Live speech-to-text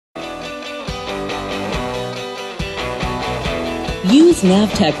Use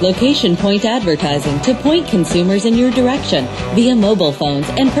NAVTEQ location point advertising to point consumers in your direction via mobile phones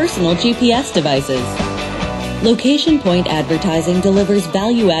and personal GPS devices. Location point advertising delivers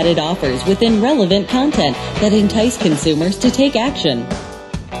value-added offers within relevant content that entice consumers to take action.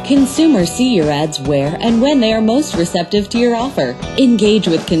 Consumers see your ads where and when they are most receptive to your offer. Engage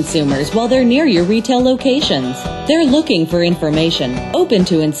with consumers while they're near your retail locations. They're looking for information, open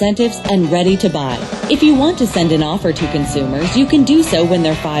to incentives, and ready to buy. If you want to send an offer to consumers, you can do so when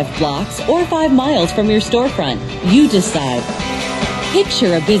they're 5 blocks or 5 miles from your storefront. You decide.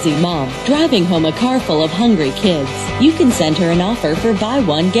 Picture a busy mom driving home a car full of hungry kids. You can send her an offer for buy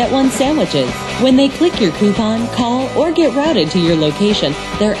one, get one sandwiches. When they click your coupon, call, or get routed to your location,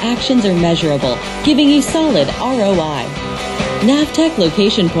 their actions are measurable, giving you solid ROI. NAVTEQ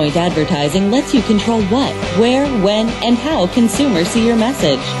location point advertising lets you control what, where, when, and how consumers see your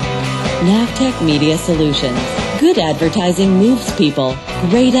message. NAVTEQ Media Solutions. Good advertising moves people.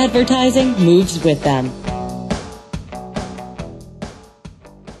 Great advertising moves with them.